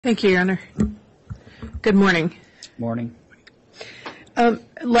Thank you, Your Honor. Good morning. Morning.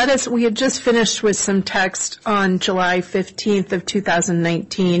 We had just finished with some text on July 15th of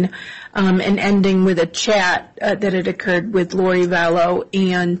 2019 and ending with a chat that had occurred with Lori Vallow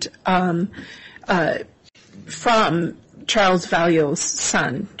and from Charles Vallow's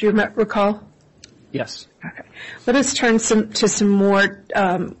son. Do you recall? Yes. Okay. Let us turn to some more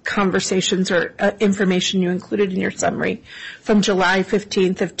conversations or information you included in your summary from July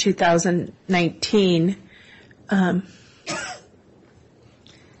 15th of 2019.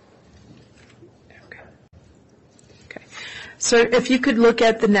 So if you could look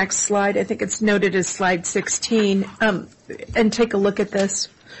at the next slide, I think it's noted as slide 16, and take a look at this.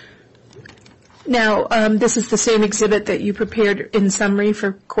 Now, this is the same exhibit that you prepared in summary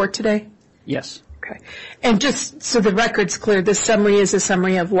for court today? Yes. Okay. And just so the record's clear, this summary is a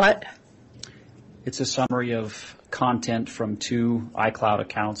summary of what? It's a summary of content from two iCloud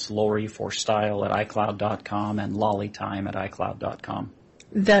accounts, Lori for Style at iCloud.com and lollytime at iCloud.com.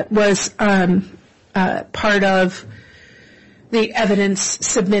 That was part of the evidence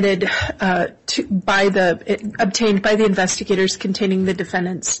submitted obtained by the investigators containing the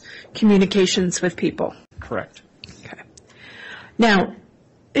defendant's communications with people. Correct. Okay. Now,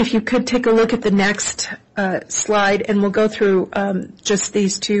 if you could take a look at the next slide, and we'll go through just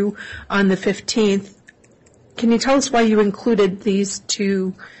these two on the 15th. Can you tell us why you included these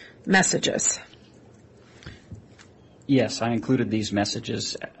two messages? Yes, I included these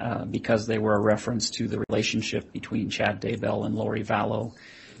messages because they were a reference to the relationship between Chad Daybell and Lori Vallow,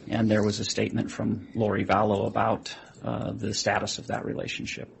 and there was a statement from Lori Vallow about the status of that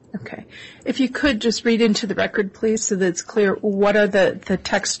relationship. Okay. If you could just read into the record, please, so that it's clear what are the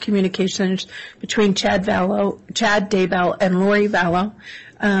text communications between Chad Daybell and Lori Vallow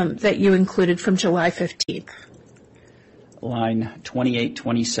that you included from July 15th. Line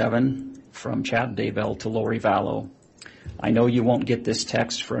 2827 from Chad Daybell to Lori Vallow. I know you won't get this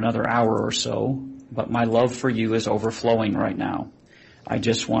text for another hour or so, but my love for you is overflowing right now. I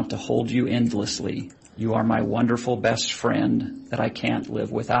just want to hold you endlessly. You are my wonderful best friend that I can't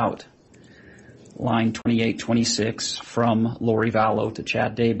live without. Line 2826 from Lori Vallow to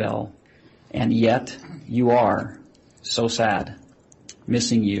Chad Daybell. And yet you are so sad.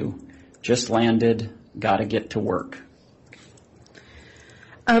 Missing you. Just landed. Gotta get to work.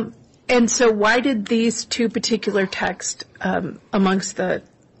 And so why did these two particular texts, amongst the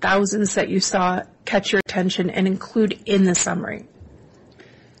thousands that you saw, catch your attention and include in the summary?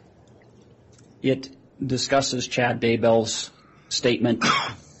 It discusses Chad Daybell's statement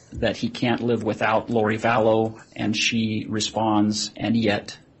that he can't live without Lori Vallow, and she responds, and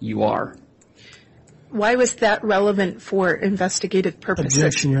yet you are. Why was that relevant for investigative purposes?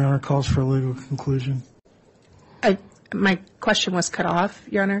 Objection, Your Honor, calls for a legal conclusion. My question was cut off,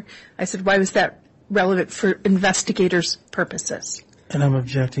 Your Honor. I said, why was that relevant for investigators' purposes? And I'm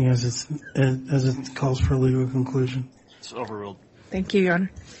objecting as it calls for a legal conclusion. It's overruled. Thank you, Your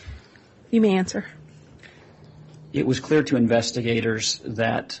Honor. You may answer. It was clear to investigators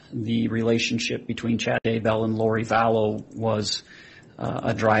that the relationship between Chad Daybell and Lori Vallow was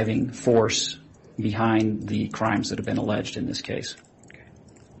a driving force behind the crimes that have been alleged in this case.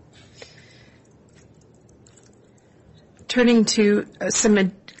 Turning to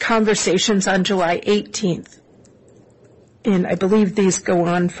some conversations on July 18th, and I believe these go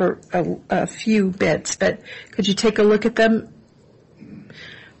on for a few bits, but could you take a look at them?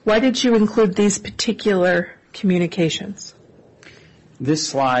 Why did you include these particular communications? This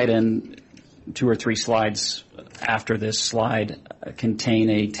slide and two or three slides after this slide contain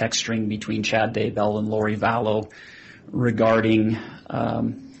a text string between Chad Daybell and Lori Vallow regarding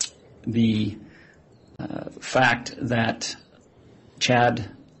the fact that Charles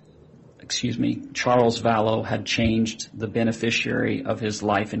Vallow had changed the beneficiary of his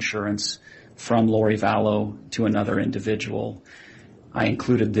life insurance from Lori Vallow to another individual. I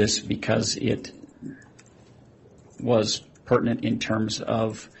included this because it was pertinent in terms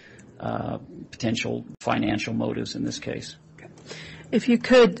of potential financial motives in this case. If you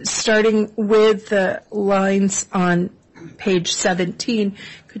could, starting with the lines on page 17,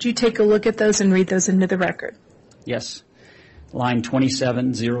 could you take a look at those and read those into the record? Yes. Line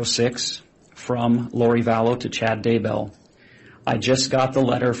 2706 from Lori Vallow to Chad Daybell. I just got the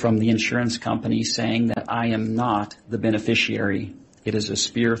letter from the insurance company saying that I am not the beneficiary. It is a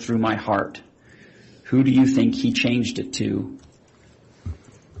spear through my heart. Who do you think he changed it to?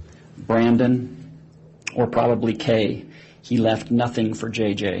 Brandon, or probably Kay. He left nothing for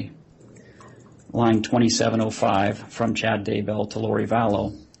JJ. Line 2705 from Chad Daybell to Lori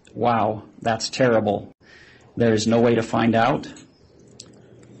Vallow. Wow, that's terrible. There is no way to find out?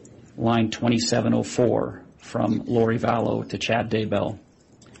 Line 2704 from Lori Vallow to Chad Daybell.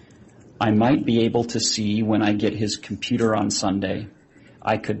 I might be able to see when I get his computer on Sunday.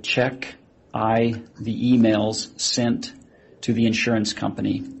 I could check the emails sent to the insurance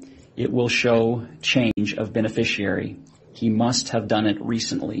company. It will show change of beneficiary. He must have done it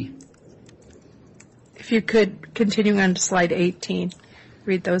recently. If you could, continue on to slide 18,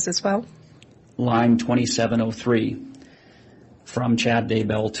 read those as well. Line 2703 from Chad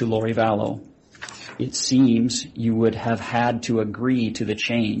Daybell to Lori Vallow. It seems you would have had to agree to the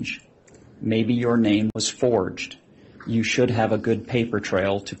change. Maybe your name was forged. You should have a good paper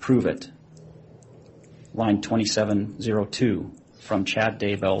trail to prove it. Line 2702 from Chad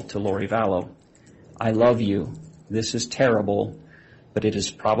Daybell to Lori Vallow. I love you. This is terrible, but it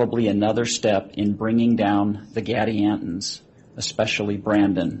is probably another step in bringing down the Gadiantons, especially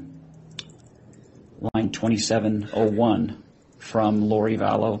Brandon. Line 2701 from Lori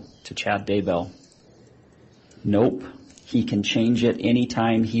Vallow to Chad Daybell. Nope, he can change it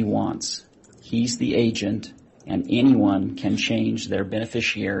anytime he wants. He's the agent, and anyone can change their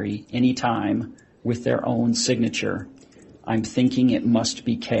beneficiary anytime with their own signature. I'm thinking it must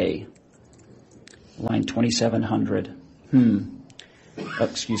be K. Line 2700.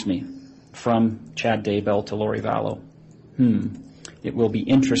 From Chad Daybell to Lori Vallow. It will be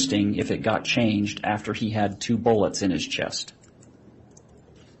interesting if it got changed after he had 2 bullets in his chest.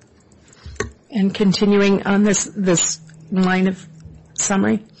 And continuing on this line of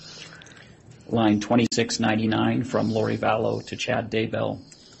summary. Line 2699 from Lori Vallow to Chad Daybell.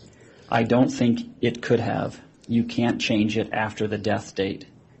 I don't think it could have. You can't change it after the death date.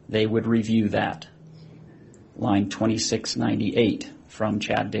 They would review that. Line 2698 from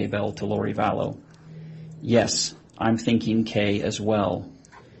Chad Daybell to Lori Vallow. Yes, I'm thinking Kay as well.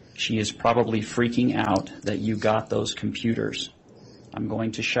 She is probably freaking out that you got those computers. I'm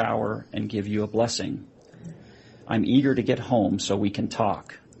going to shower and give you a blessing. I'm eager to get home so we can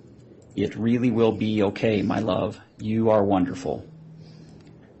talk. It really will be okay, my love. You are wonderful.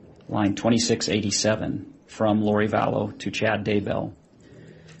 Line 2687 from Lori Vallow to Chad Daybell.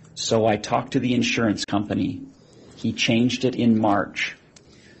 So I talked to the insurance company. He changed it in March.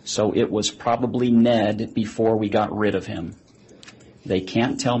 So it was probably Ned before we got rid of him. They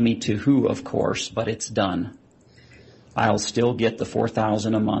can't tell me to who, of course, but it's done. I'll still get the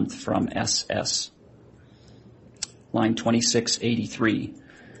 $4,000 a month from SS. Line 2683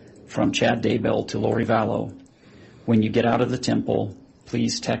 from Chad Daybell to Lori Vallow. When you get out of the temple,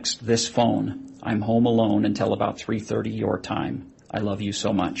 please text this phone. I'm home alone until about 3:30 your time. I love you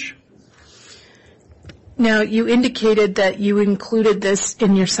so much. Now, you indicated that you included this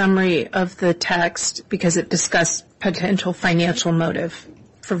in your summary of the text because it discussed potential financial motive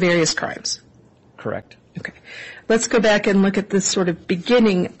for various crimes. Correct. Okay. Let's go back and look at the sort of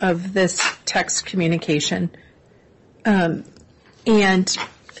beginning of this text communication. And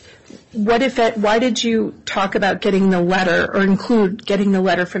why did you talk about getting the letter or include getting the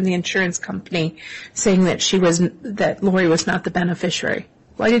letter from the insurance company saying that Lori was not the beneficiary?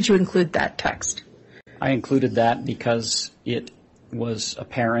 Why did you include that text? I included that because it was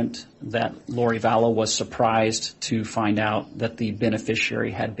apparent that Lori Vallow was surprised to find out that the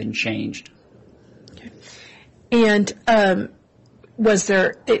beneficiary had been changed. Okay. And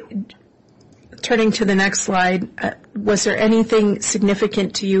turning to the next slide, was there anything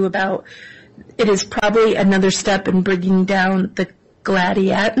significant to you about it is probably another step in bringing down the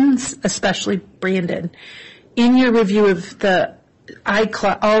Gadiantons, especially Brandon? In your review of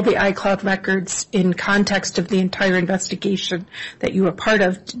all the iCloud records in context of the entire investigation that you were part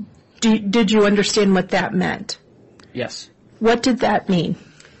of, did you understand what that meant? Yes. What did that mean?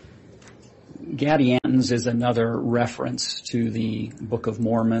 Gadiantons is another reference to the Book of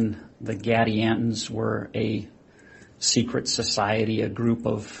Mormon. The Gadiantons were a secret society, a group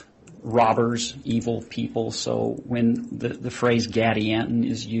of robbers, evil people. So when the phrase Gadianton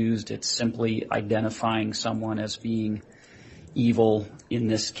is used, it's simply identifying someone as being evil in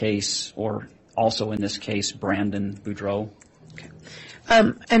this case, or also in this case, Brandon Boudreaux. Okay.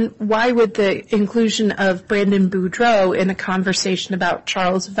 And why would the inclusion of Brandon Boudreaux in a conversation about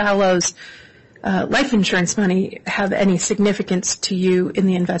Charles Vallow's life insurance money have any significance to you in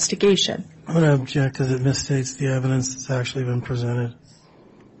the investigation? I'm going to object because it misstates the evidence that's actually been presented.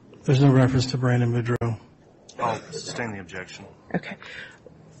 There's no reference to Brandon Boudreaux. I'll sustain the objection. Okay.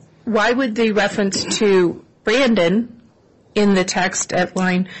 Why would the reference to Brandon in the text at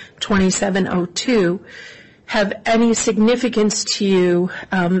line 2702 have any significance to you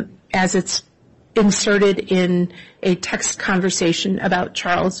as it's inserted in a text conversation about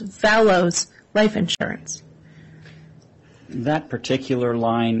Charles Vallow's life insurance? That particular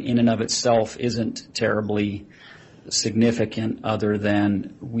line in and of itself isn't terribly significant, other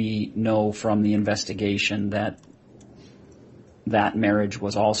than we know from the investigation that that marriage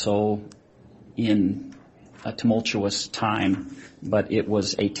was also in a tumultuous time, but it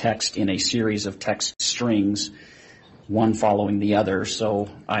was a text in a series of text strings, one following the other, so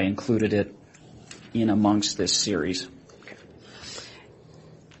I included it in amongst this series.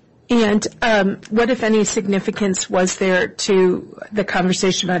 And what, if any, significance was there to the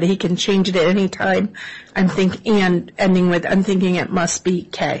conversation about he can change it at any time? And ending with, I'm thinking it must be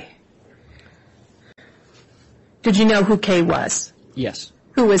Kay. Did you know who Kay was? Yes.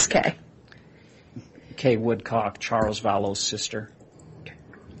 Who was Kay? Kay Woodcock, Charles Vallow's sister.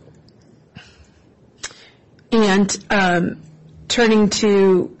 And turning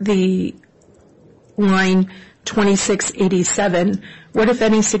to the line 2687, what, if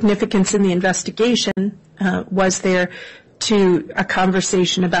any, significance in the investigation was there to a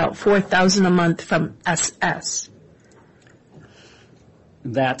conversation about $4,000 a month from SS?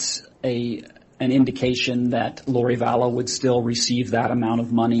 That's an indication that Lori Vallow would still receive that amount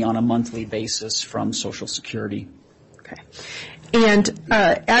of money on a monthly basis from Social Security. Okay. And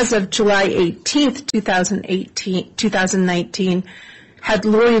as of July 18th, 2019, had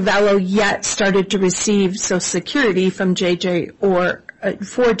Lori Vallow yet started to receive Social Security from JJ or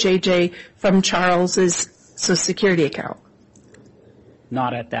for JJ from Charles's Social Security account?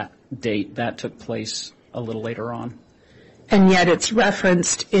 Not at that date. That took place a little later on. And yet it's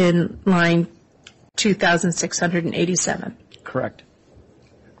referenced in line 2687. Correct.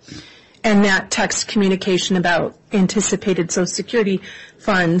 And that text communication about anticipated Social Security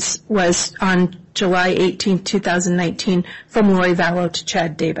funds was on July 18, 2019, from Lori-Vallow to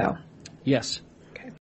Chad Daybell. Yes.